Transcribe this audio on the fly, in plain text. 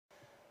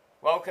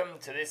Welcome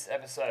to this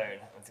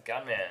episode of the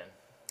Gunman.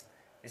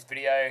 This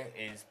video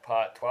is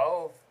part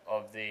 12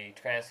 of the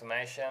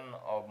transformation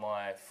of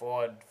my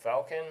Ford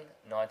Falcon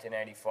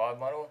 1985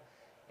 model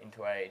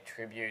into a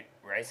tribute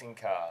racing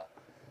car.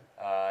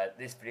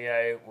 This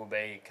video will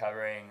be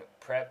covering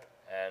prep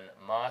and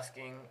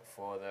masking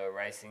for the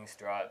racing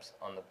stripes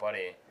on the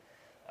body.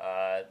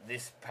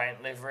 This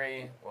paint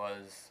livery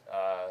was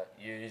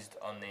used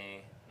on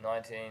the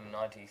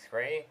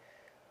 1993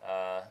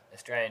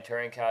 Australian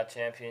Touring Car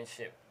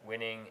Championship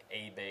winning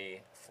EB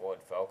Ford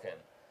Falcon.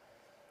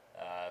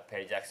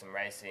 Peter Jackson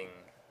Racing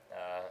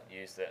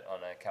used it on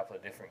a couple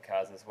of different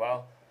cars as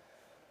well,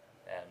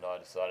 and I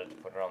decided to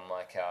put it on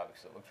my car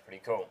because it looked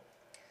pretty cool.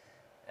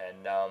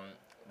 And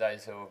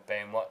those who have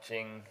been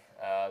watching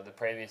the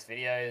previous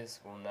videos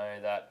will know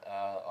that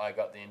I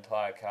got the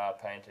entire car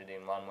painted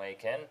in one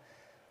weekend,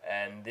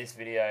 and this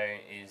video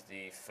is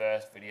the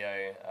first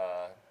video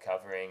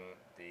covering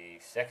the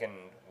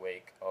second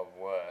week of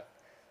work.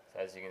 So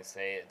as you can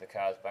see, the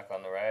car's back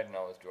on the road and I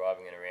was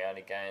driving it around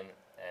again,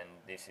 and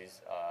this is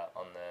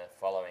on the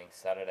following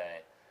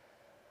Saturday.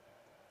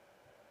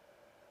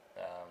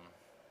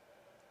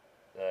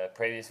 The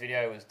previous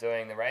video was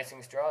doing the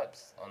racing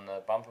stripes on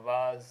the bumper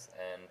bars,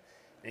 and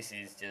this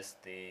is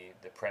just the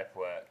prep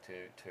work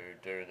to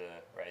do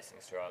the racing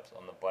stripes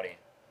on the body.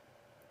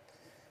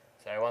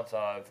 So once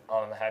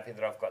I'm happy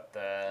that I've got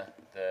the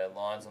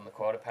lines on the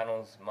quarter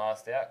panels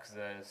masked out, because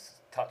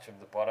the touch of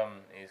the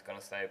bottom is going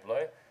to stay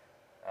blue.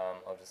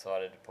 I've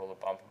decided to pull the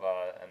bumper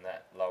bar and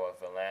that lower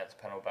valance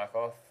panel back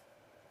off.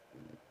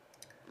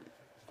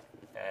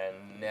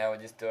 And now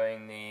we're just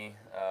doing the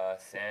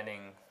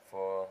sanding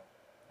for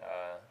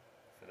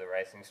the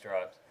racing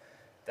stripes.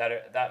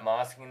 That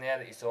masking there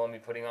that you saw me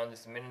putting on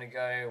just a minute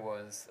ago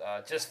was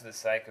just for the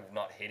sake of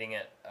not hitting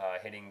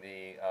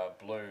the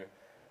blue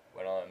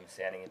when I'm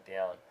sanding it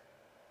down.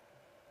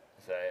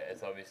 So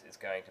it's obvious it's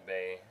going to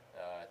be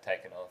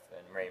taken off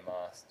and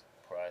remasked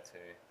prior to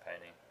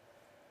painting.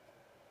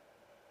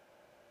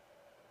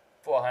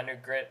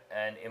 400 grit,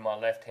 and in my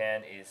left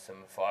hand is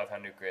some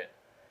 500 grit.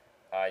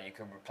 You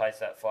could replace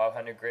that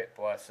 500 grit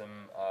by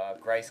some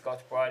grey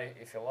Scotch-Brite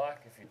if you like,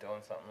 if you're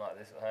doing something like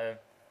this at home.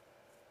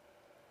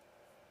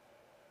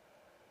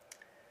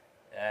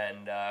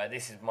 And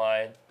this is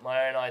my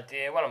own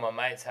idea. One of my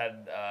mates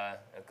had a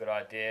good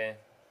idea.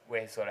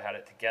 We sort of had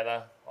it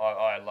together.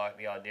 I liked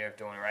the idea of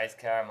doing a race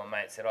car, and my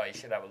mate said, "Oh, you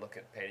should have a look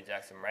at Peter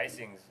Jackson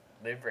Racing's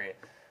livery."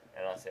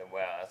 And I said,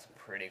 "Wow, that's a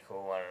pretty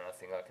cool one, and I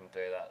think I can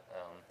do that."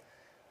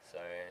 So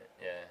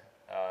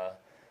yeah.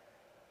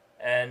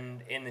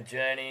 And in the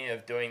journey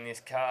of doing this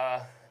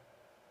car,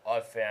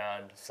 I've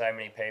found so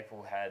many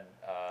people had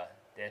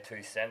their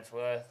 2 cents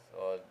worth,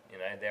 or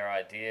their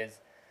ideas.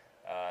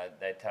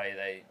 They tell you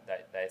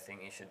they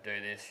think you should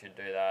do this, should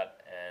do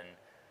that, and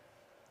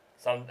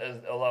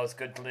although it's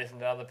good to listen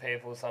to other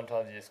people,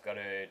 sometimes you just got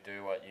to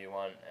do what you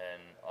want.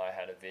 And I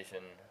had a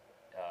vision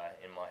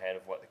in my head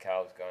of what the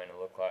car was going to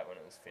look like when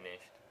it was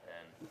finished,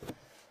 and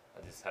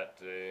I just had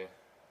to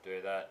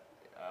do that.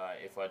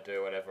 If I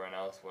do what everyone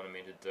else wanted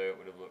me to do, it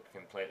would have looked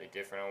completely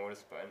different. I would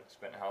have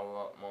spent a hell of a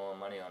lot more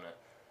money on it.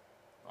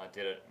 I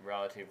did it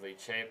relatively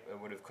cheap. It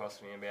would have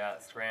cost me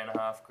about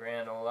 $3.5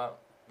 grand all up,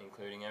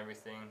 including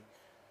everything.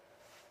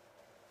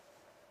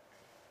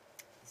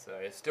 So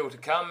it's still to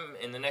come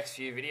in the next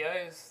few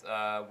videos.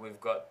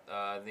 We've got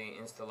the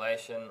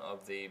installation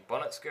of the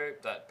bonnet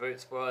scoop, that boot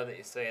spoiler that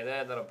you see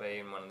there. That'll be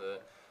in one of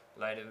the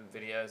later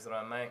videos that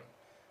I make.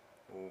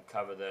 We'll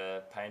cover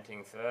the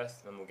painting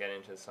first, then we'll get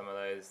into some of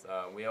those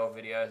wheel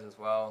videos as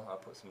well. I'll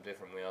put some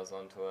different wheels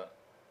onto it.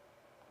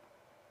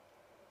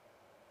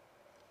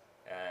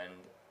 And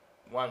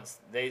once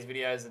these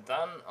videos are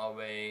done, I'll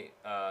be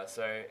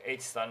so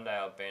each Sunday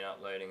I've been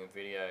uploading a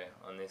video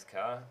on this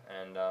car,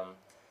 and I'll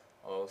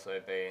also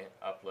be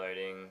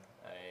uploading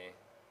a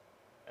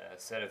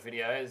set of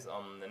videos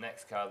on the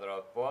next car that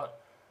I've bought,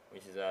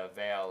 which is a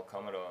VL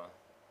Commodore,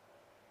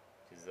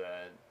 which is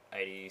a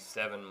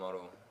 87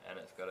 model, and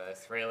it's got a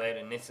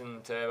 3-litre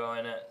Nissan turbo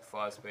in it,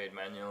 5-speed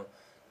manual.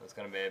 It's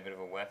going to be a bit of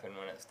a weapon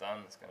when it's done.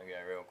 It's going to go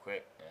real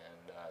quick,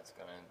 and it's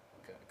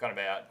going to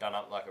be done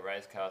up like a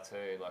race car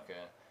too, like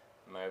a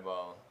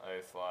Mobile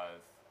 05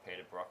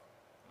 Peter Brock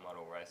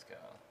model race car.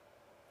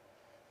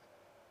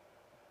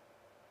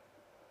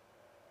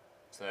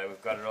 So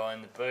we've got it all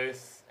in the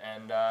booth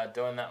and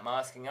doing that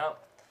masking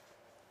up.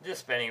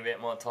 Just spending a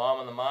bit more time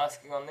on the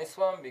masking on this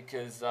one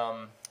because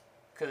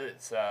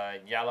it's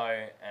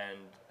yellow and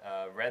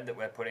red that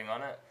we're putting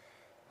on it.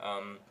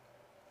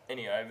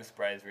 Any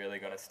overspray is really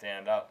going to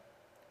stand up.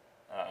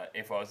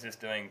 If I was just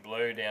doing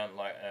blue down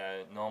like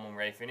normal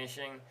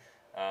refinishing,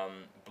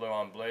 blue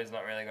on blue is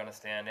not really going to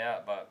stand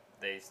out, but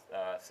these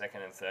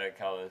second and third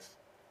colours,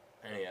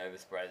 any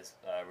oversprays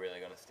are really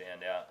going to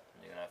stand out,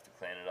 and you're going to have to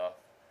clean it off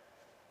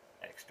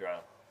extra.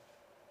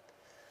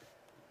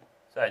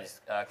 So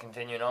just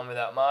continuing on with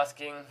that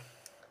masking.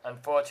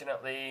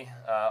 Unfortunately,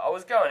 I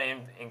was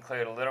going to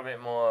include a little bit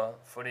more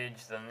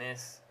footage than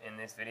this in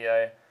this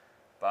video,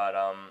 but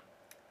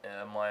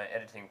my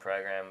editing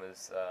program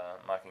was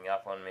mucking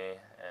up on me,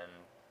 and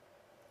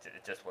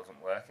it just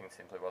wasn't working,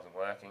 simply wasn't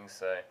working.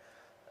 So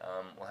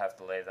we'll have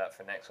to leave that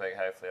for next week.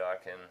 Hopefully I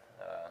can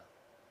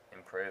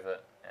improve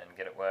it and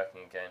get it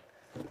working again.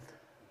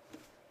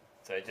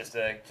 So just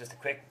a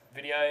quick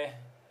video.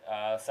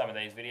 Some of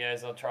these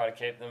videos I'll try to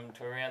keep them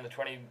to around the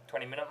 20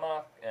 minute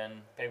mark,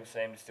 and people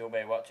seem to still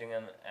be watching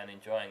them and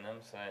enjoying them.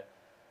 So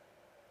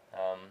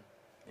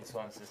this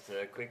one's just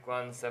a quick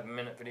one,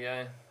 7-minute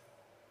video.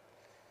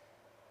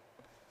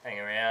 Hang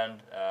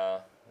around,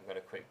 we've got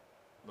a quick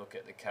look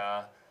at the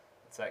car.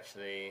 It's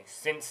actually,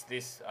 since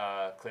this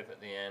clip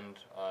at the end,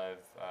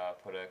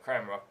 I've put a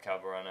chrome rock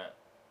cover on it,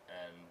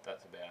 and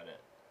that's about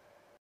it.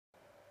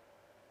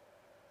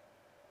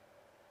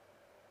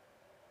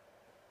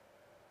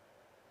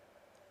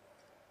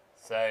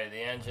 So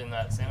the engine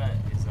that's in it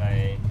is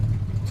a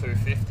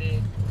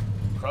 250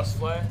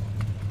 crossflow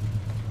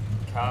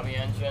carby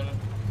engine,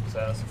 so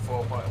that's a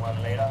 4.1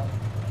 litre.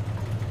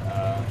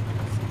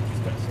 It's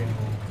got a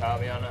single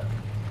carby on it,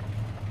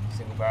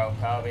 single barrel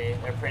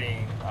carby. They're pretty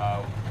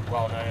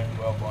well known,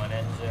 well-born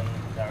engine.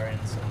 They were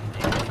in some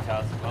English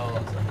cars as well. I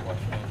was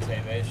watching a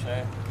TV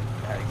show.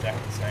 They had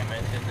exactly the same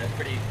engine. They're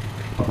pretty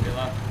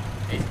popular,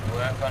 easy to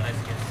work on, as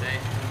you can see.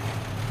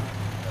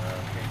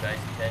 Pretty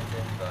basic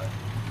engine, but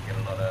you get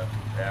a lot of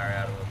power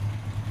out of it.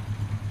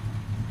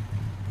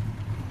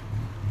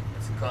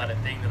 It's the kind of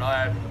thing that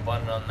I open the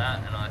button on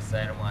that and I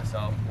say to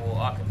myself, well,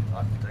 I can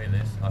do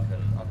this, I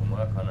can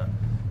work on it.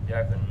 You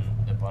open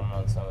the button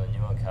on some of the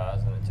newer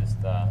cars and it just,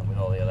 with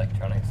all the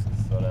electronics,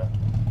 it's sort of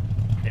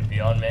a bit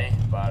beyond me,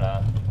 but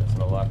that's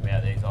what I like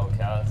about these old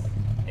cars,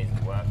 easy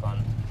to work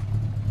on.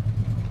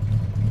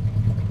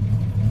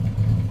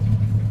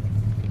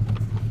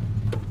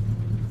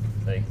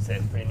 So you can see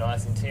it's a pretty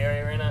nice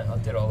interior in it. I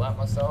did all that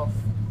myself.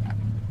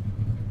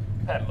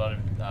 Had a lot of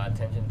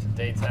attention to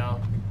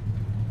detail.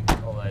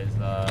 All those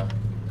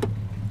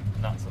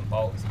nuts and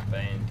bolts have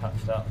been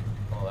touched up,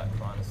 all that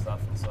kind of stuff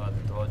inside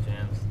the door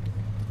jambs.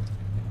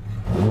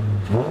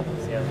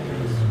 Sounds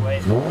pretty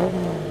sweet.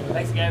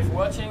 Thanks again for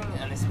watching,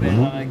 and this has been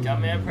another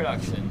Gunman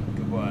production.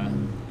 Goodbye.